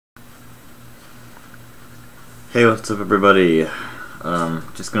Hey, what's up everybody?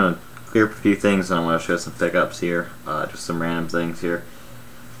 Just gonna clear up a few things and I want to show some pickups here. Just some random things here.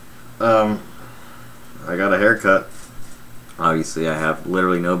 I got a haircut. Obviously I have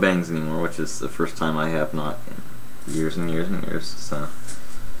literally no bangs anymore, which is the first time I have not in years and years and years, so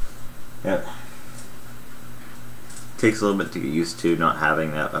yeah. Takes a little bit to get used to not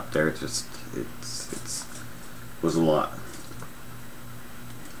having that up there. It was a lot.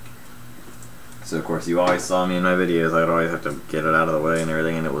 So of course you always saw me in my videos, I'd always have to get it out of the way and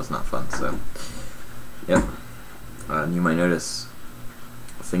everything, and it was not fun, so yep. And you might notice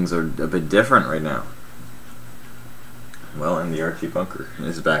things are a bit different right now. Well, and the Archie bunker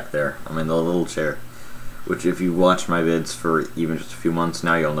is back there. I'm in the little chair, which if you watch my vids for even just a few months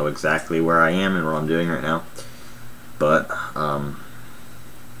now, you'll know exactly where I am and what I'm doing right now. But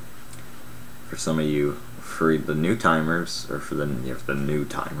for some of you, for the new timers, or for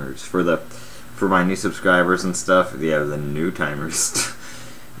my new subscribers and stuff, yeah, the new timers,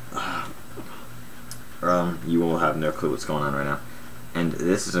 you will have no clue what's going on right now. And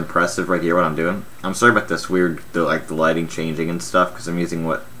this is impressive right here, what I'm doing. I'm sorry about this weird, the lighting changing and stuff, because I'm using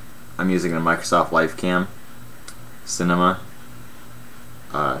a Microsoft LifeCam Cinema.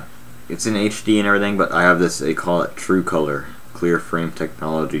 It's in HD and everything, but I have this, they call it True Color, clear frame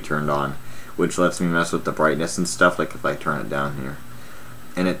technology turned on, which lets me mess with the brightness and stuff, like if I turn it down here.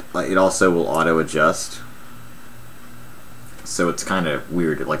 And it also will auto adjust, so it's kind of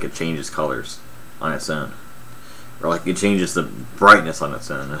weird. It changes colors on its own, or it changes the brightness on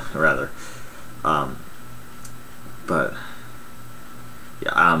its own, rather. But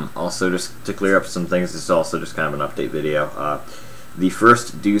yeah, also just to clear up some things, this is also just kind of an update video. The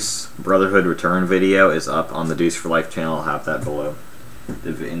first Deuce Brotherhood Return video is up on the Deuce for Life channel. I'll have that below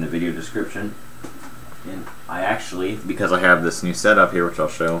in the video description. And I actually, because I have this new setup here, which I'll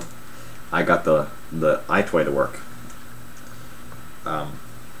show, I got the iToy to work,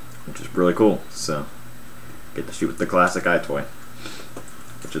 which is really cool. So get to shoot with the classic iToy,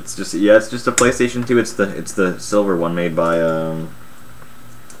 which it's just a PlayStation 2. It's the silver one made by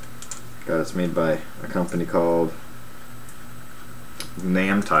it's made by a company called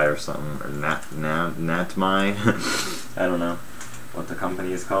Namtai or something, or Natmai. I don't know what the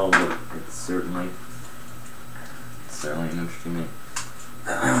company is called, but it's certainly an interesting name.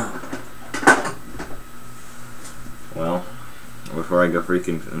 Well, before I go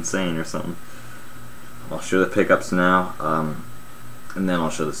freaking insane or something, I'll show the pickups now, and then I'll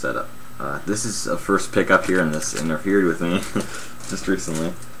show the setup. This is a first pickup here, and this interfered with me just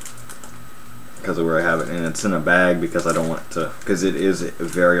recently because of where I have it, and it's in a bag because I don't want it to, because it is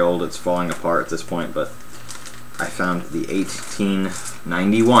very old, it's falling apart at this point, but I found the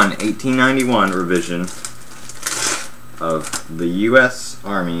 1891 revision of the U.S.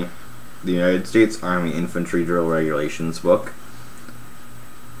 Army, the United States Army Infantry Drill Regulations book.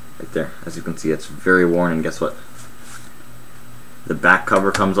 Right there. As you can see, it's very worn, and guess what? The back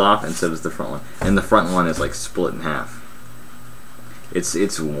cover comes off, and so does the front one. And the front one is split in half.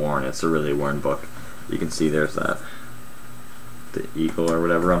 It's worn. It's a really worn book. You can see there's the eagle or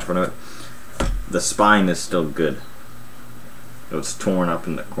whatever on front of it. The spine is still good. It's torn up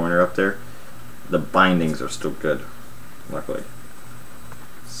in the corner up there. The bindings are still good, luckily.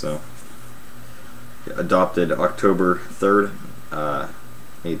 So, yeah, adopted October 3rd,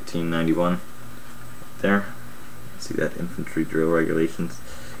 1891. There. See that infantry drill regulations.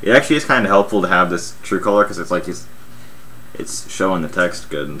 It actually is kind of helpful to have this True Color because it's showing the text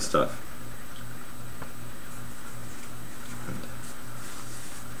good and stuff.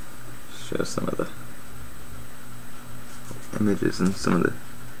 Show some of the images and some of the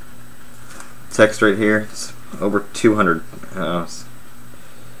text right here. It's over 200. And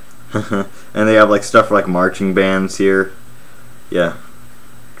they have stuff for marching bands here. Yeah,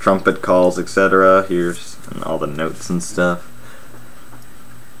 trumpet calls, etc. Here's all the notes and stuff,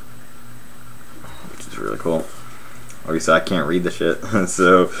 which is really cool. Obviously, I can't read the shit,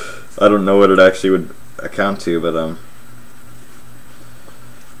 so I don't know what it actually would account to, but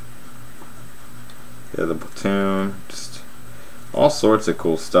yeah, the platoon, just all sorts of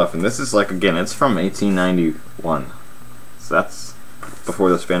cool stuff. And this is again, it's from 1891, so that's before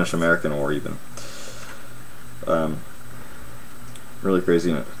the Spanish-American War even. Really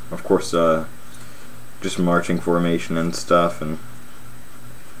crazy, and of course, just marching formation and stuff, and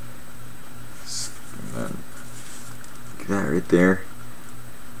that right there.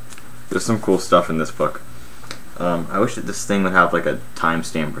 There's some cool stuff in this book. I wish that this thing would have a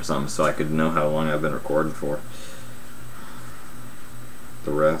timestamp or something so I could know how long I've been recording for.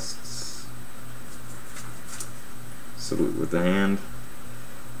 The rests. Salute with the hand.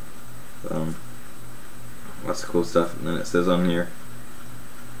 lots of cool stuff. And then it says on here,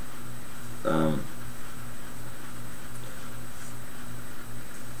 I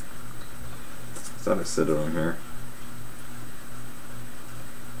thought it said it on here.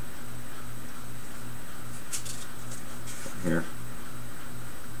 Here.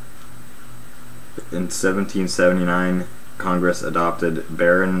 In 1779, Congress adopted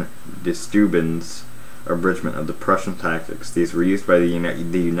Baron de Steuben's abridgment of the Prussian tactics. These were used by the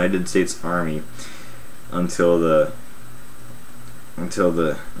United States Army until the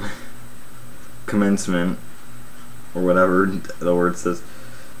commencement, or whatever the word says.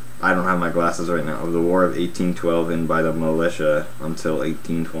 I don't have my glasses right now. Of the War of 1812, and by the militia until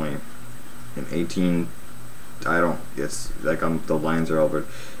 1820. In it's like the lines are all blurred.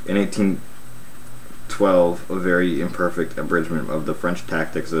 In 1812, a very imperfect abridgment of the French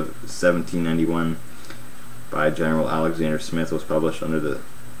tactics of 1791 by General Alexander Smith was published under the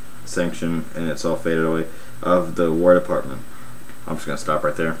sanction, and it's all faded away, of the War Department. I'm just going to stop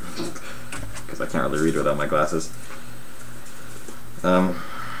right there because I can't really read without my glasses.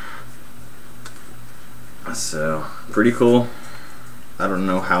 So, pretty cool. I don't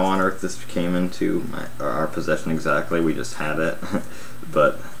know how on earth this came into our possession exactly. We just had it.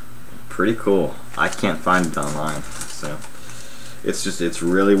 But pretty cool. I can't find it online. So it's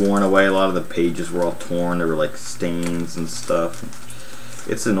really worn away. A lot of the pages were all torn. There were like stains and stuff.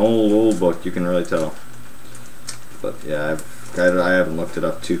 It's an old book, you can really tell. But yeah, I haven't looked it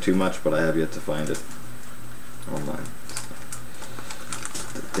up too much, but I have yet to find it online.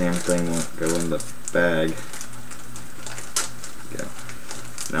 The damn thing won't go in the bag. Yeah.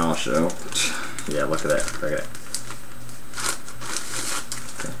 Now I'll show. Yeah, look at that. Look at that.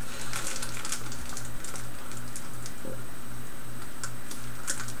 Okay.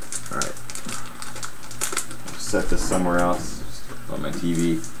 Alright. Set this somewhere else on my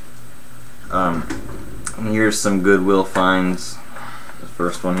TV. And here's some Goodwill finds. The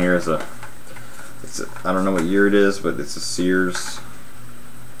first one here is I don't know what year it is, but it's a Sears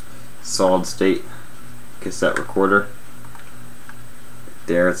solid state cassette recorder.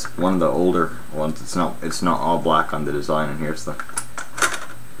 There, it's one of the older ones. It's not all black on the design. And here's the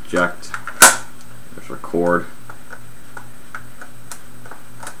eject. There's record,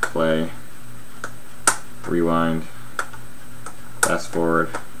 play, rewind, fast forward,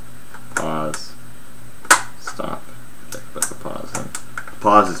 pause, stop. Put the pause in.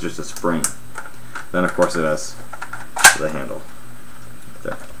 Pause is just a spring. Then of course it has the handle.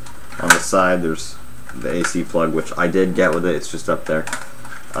 There. On the side there's the AC plug, which I did get with it. It's just up there.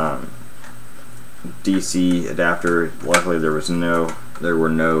 DC adapter. Luckily there was really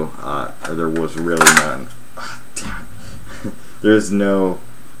none. Oh, damn it. There's no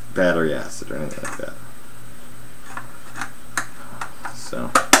battery acid or anything like that.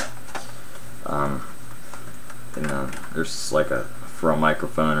 So, there's like for a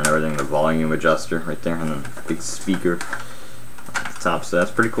microphone and everything, the volume adjuster right there, and then a big speaker at the top. So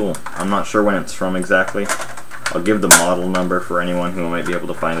that's pretty cool. I'm not sure when it's from exactly. I'll give the model number for anyone who might be able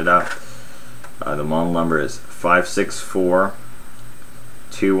to find it out. The model number is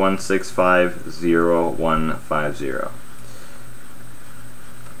 564-2165-0150.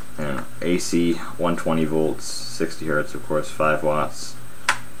 And AC 120 volts, 60 hertz, of course, 5 watts,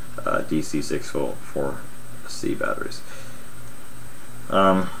 DC 6 volt, 4C batteries.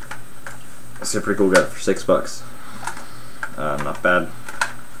 It's a pretty cool guy for $6. Not bad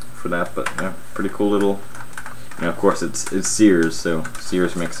for that, but yeah, pretty cool little. And of course, it's Sears, so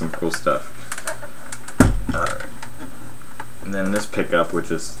Sears makes some cool stuff. Alright. And then this pickup,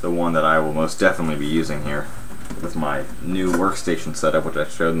 which is the one that I will most definitely be using here with my new workstation setup, which I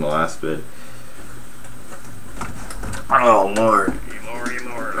showed in the last vid. Oh Lord, Lordy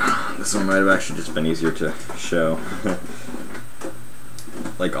Lord. This one might have actually just been easier to show.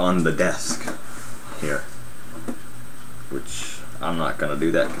 Like on the desk here. Which I'm not gonna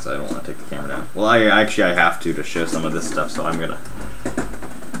do that because I don't want to take the camera down. Well, I have to show some of this stuff, so I'm gonna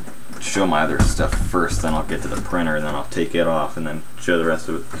show my other stuff first, then I'll get to the printer, and then I'll take it off and then show the rest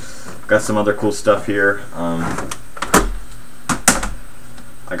of it. Got some other cool stuff here. I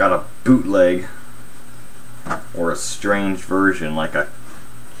got a bootleg, or a strange version, like I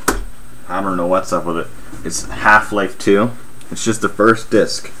don't know what's up with it. It's Half-Life 2. It's just the first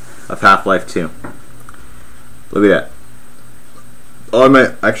disc of Half-Life 2. Look at that. Oh, I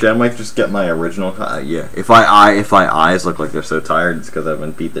might just get my original. Yeah, if my eyes look like they're so tired, it's because I've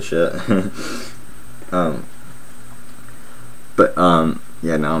been beat the shit.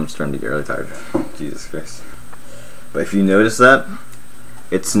 Yeah, now I'm starting to get really tired. Jesus Christ. But if you notice that,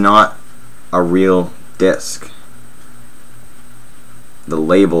 it's not a real disc. The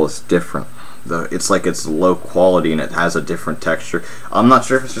label is different. it's like it's low quality and it has a different texture. I'm not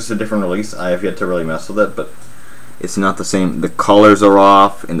sure if it's just a different release. I have yet to really mess with it, but it's not the same. The colors are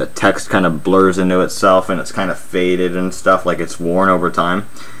off and the text kind of blurs into itself and it's kind of faded and stuff, like it's worn over time.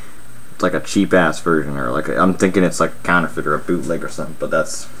 It's like a cheap ass version, or like I'm thinking it's like a counterfeit or a bootleg or something, but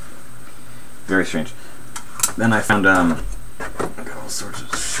that's very strange. Then I found I got all sorts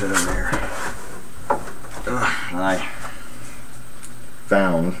of shit over here. I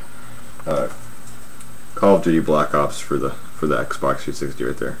found Call of Duty Black Ops for the Xbox 360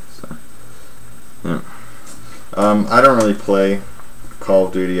 right there. So yeah. I don't really play Call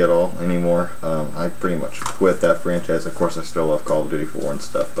of Duty at all anymore. I pretty much quit that franchise. Of course, I still love Call of Duty 4 and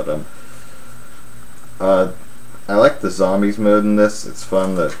stuff, but I like the zombies mode in this. It's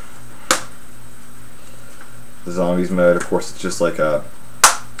fun. The zombies mode, of course, it's just like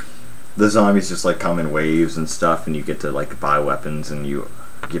the zombies just like come in waves and stuff, and you get to like buy weapons and you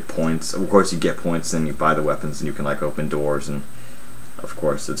get points. Of course, you get points, then you buy the weapons and you can like open doors, and of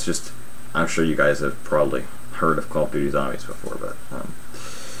course, it's just, I'm sure you guys have probably heard of Call of Duty Zombies before, but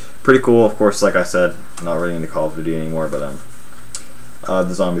pretty cool. Of course, like I said, I'm not really into Call of Duty anymore, but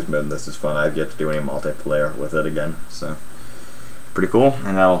the zombies mode in this is fun. I've yet to do any multiplayer with it again, so pretty cool.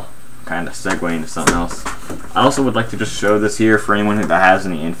 And I'll kind of segue into something else. I also would like to just show this here for anyone that has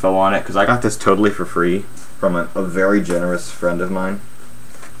any info on it, because I got this totally for free from a very generous friend of mine.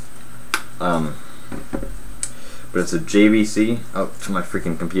 But it's a JVC. Oh, my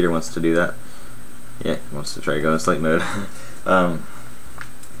freaking computer wants to do that. Yeah, it wants to try to go in sleep mode.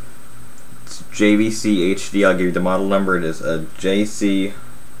 It's JVC HD. I'll give you the model number. It is a GC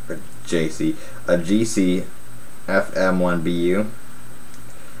FM1BU.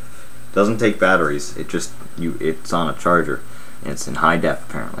 Doesn't take batteries. It's on a charger, and it's in high def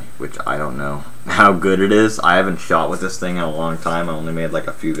apparently, which I don't know how good it is. I haven't shot with this thing in a long time. I only made like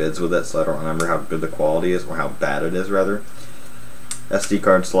a few vids with it, so I don't remember how good the quality is, or how bad it is rather. SD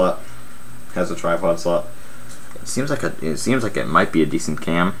card slot, has a tripod slot. It seems like it might be a decent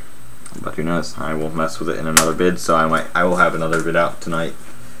cam, but who knows? I will mess with it in another vid, so I will have another vid out tonight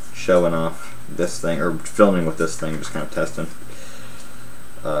showing off this thing, or filming with this thing, just kind of testing.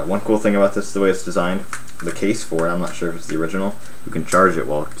 One cool thing about this, the way it's designed, the case for it, I'm not sure if it's the original, you can charge it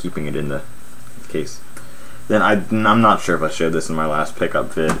while keeping it in the case. Then I'm not sure if I showed this in my last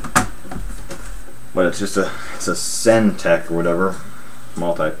pickup vid, but it's just it's a Centec or whatever,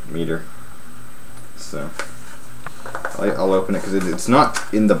 multimeter. So I'll open it because it's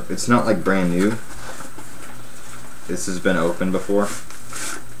not like brand new. This has been opened before.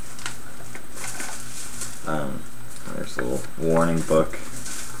 There's a little warning book.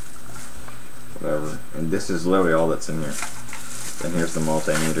 Whatever. And this is literally all that's in here. Then here's the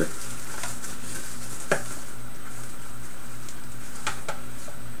multimeter.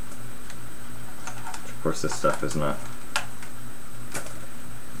 Of course, this stuff is not.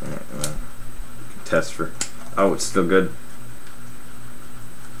 Test for. Oh, it's still good.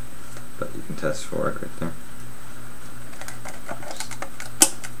 But you can test for it right there.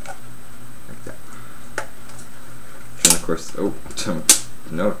 Like that. And of course, oh,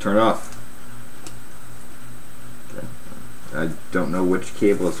 no, turn it off. I don't know which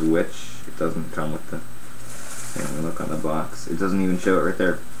cable is which. It doesn't come with the. Let me look on the box. It doesn't even show it right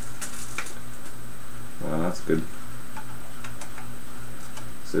there. Well, that's good.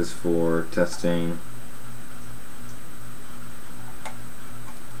 This is for testing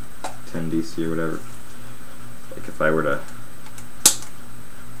 10 DC or whatever. Like if I were to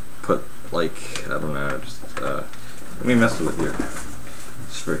put, like, I don't know, just let me mess with it here,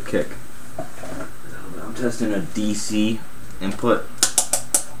 just for a kick. I'm testing a DC input,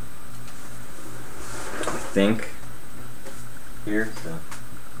 I think, here, so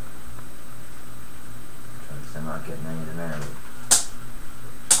I'm not getting any in there.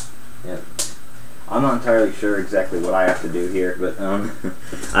 Yeah, I'm not entirely sure exactly what I have to do here, but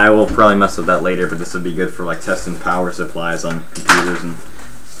I will probably mess with that later. But this would be good for like testing power supplies on computers and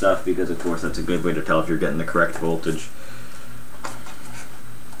stuff, because of course that's a good way to tell if you're getting the correct voltage.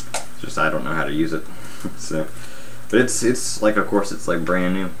 It's just I don't know how to use it. So, but it's like, of course it's like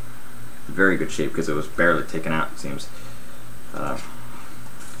brand new, very good shape, because it was barely taken out, it seems.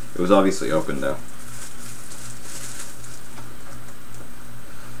 It was obviously open though.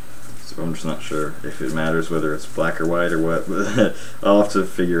 So I'm just not sure if it matters whether it's black or white or what, but I'll have to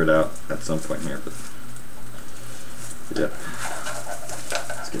figure it out at some point here. But yeah,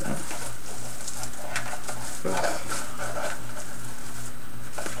 let's get that.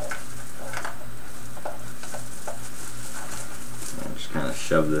 I'll just kind of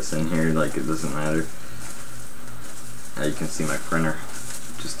shove this in here like it doesn't matter. Now you can see my printer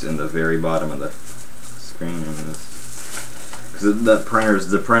just in the very bottom of the screen. Because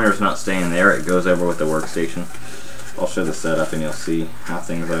the printer's not staying there, it goes over with the workstation. I'll show the setup and you'll see how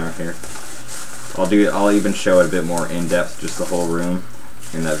things are here. I'll even show it a bit more in depth, just the whole room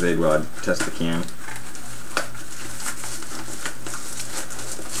in that vid while I test the cam.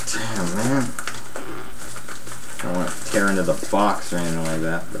 Damn, man. I don't want to tear into the box or anything like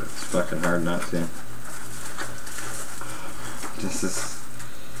that, but it's fucking hard not to. This is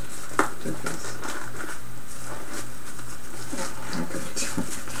ridiculous. Okay.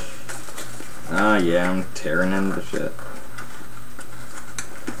 Ah, yeah, I'm tearing into shit.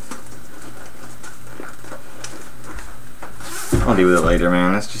 I'll deal with it later,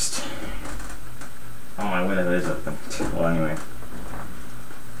 man. It's just... Oh, my window is open. Well, anyway.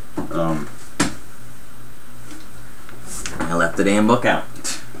 I left the damn book out.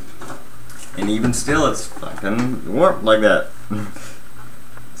 And even still, it's fucking warped like that.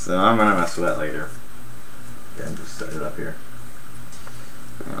 So I'm gonna mess with that later. Again, just set it up here.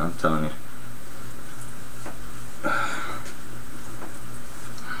 Yeah, I'm telling you.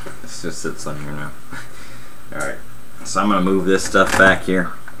 This just sits on here now. Alright. So I'm gonna move this stuff back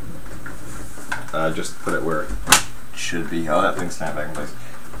here. Just put it where it should be. Oh, that thing's snapped back in place.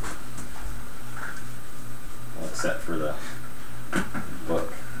 Well, except for the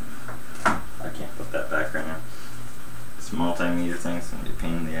book. I can't put that back right now. This multimeter thing's gonna be a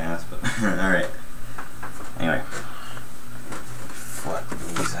pain in the ass, but alright. Anyway. Flip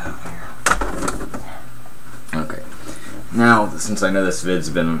these out here. Okay. Now, since I know this vid's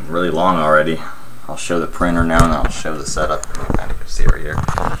been really long already, I'll show the printer now and I'll show the setup. You kind of can see it right here.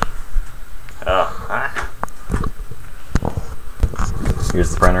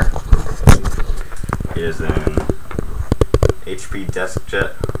 Here's the printer. It is an HP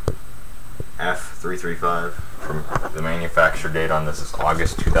DeskJet F335. From the manufacture date on this is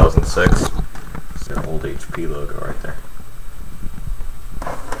August 2006. It's an old HP logo right there.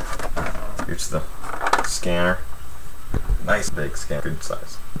 Here's the scanner. Nice big scanner, good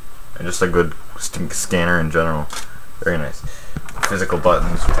size. And just a good scanner in general. Very nice. Physical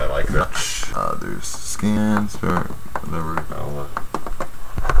buttons, which I like very much. There's scans, or whatever. All the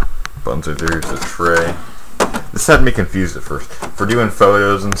buttons are there. There's a tray. This had me confused at first. For doing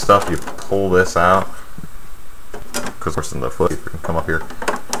photos and stuff, you pull this out. Because we're in the foot, you can come up here.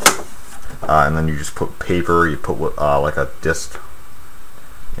 And then you just put paper, you put like a disc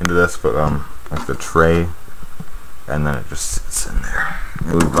into this, but like the tray. And then it just sits in there.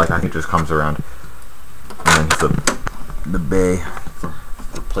 Like I think it just comes around. And then the bay for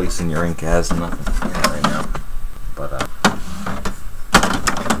replacing your ink has nothing in it right now. But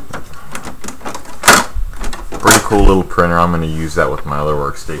pretty cool little printer. I'm going to use that with my other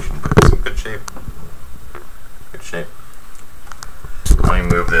workstation. But it's in good shape. Good shape. Let me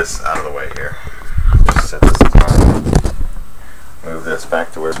move this out of the way here. Just set this aside. Move this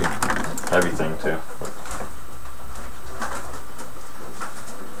back to where it's a heavy thing too.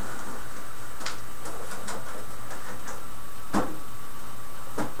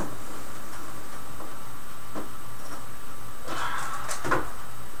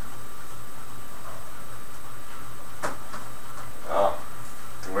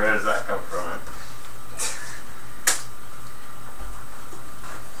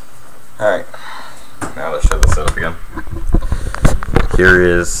 Alright, now let's show the setup again. Here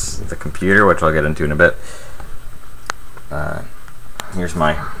is the computer, which I'll get into in a bit. Here's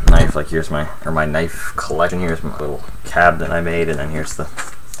my knife, here's my knife collection. Here's my little cabinet I made, and then here's the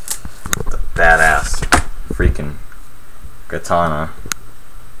badass freaking katana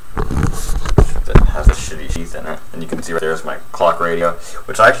that has a shitty sheath in it. And you can see right there's my clock radio,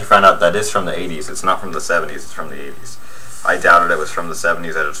 which I actually found out that is from the 80s. It's not from the 70s, it's from the 80s. I doubted it was from the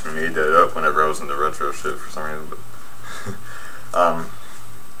 70s. I just made that up whenever I was into retro shit for some reason. But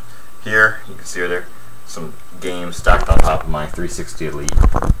here you can see right there some games stacked on top of my 360 Elite,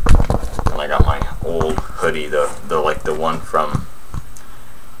 and I got my old hoodie, the one from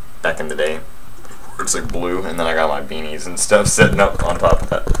back in the day. It's like blue, and then I got my beanies and stuff sitting up on top of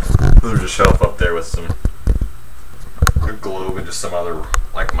that. There's a shelf up there with some a globe and just some other,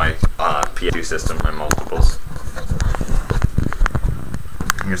 like my PS2 system, my multiples.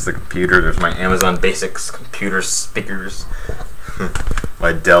 Here's the computer. There's my Amazon Basics computer speakers.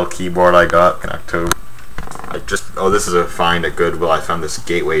 My Dell keyboard I got in October. This is a find at Goodwill. I found this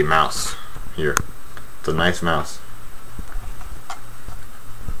Gateway mouse here. It's a nice mouse.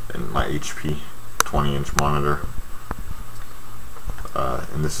 And my HP 20-inch monitor.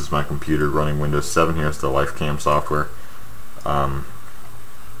 And this is my computer running Windows 7. Here's the LifeCam software.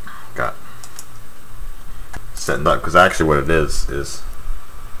 Got setting up, because actually what it is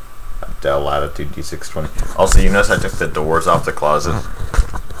Dell Latitude D620. Also, you notice I took the doors off the closet.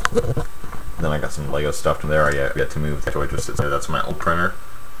 Then I got some Lego stuff in there. I get to move the toy just sits there. That's my old printer.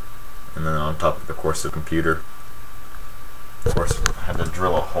 And then on top of course, the computer. Of course, I had to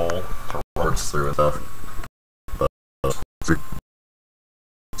drill a hole to work through and stuff. But,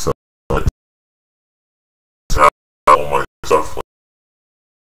 so, all my stuff,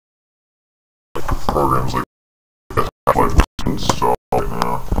 like programs like that, like installed right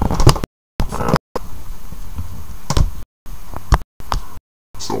now. And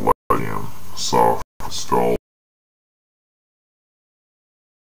so, soft.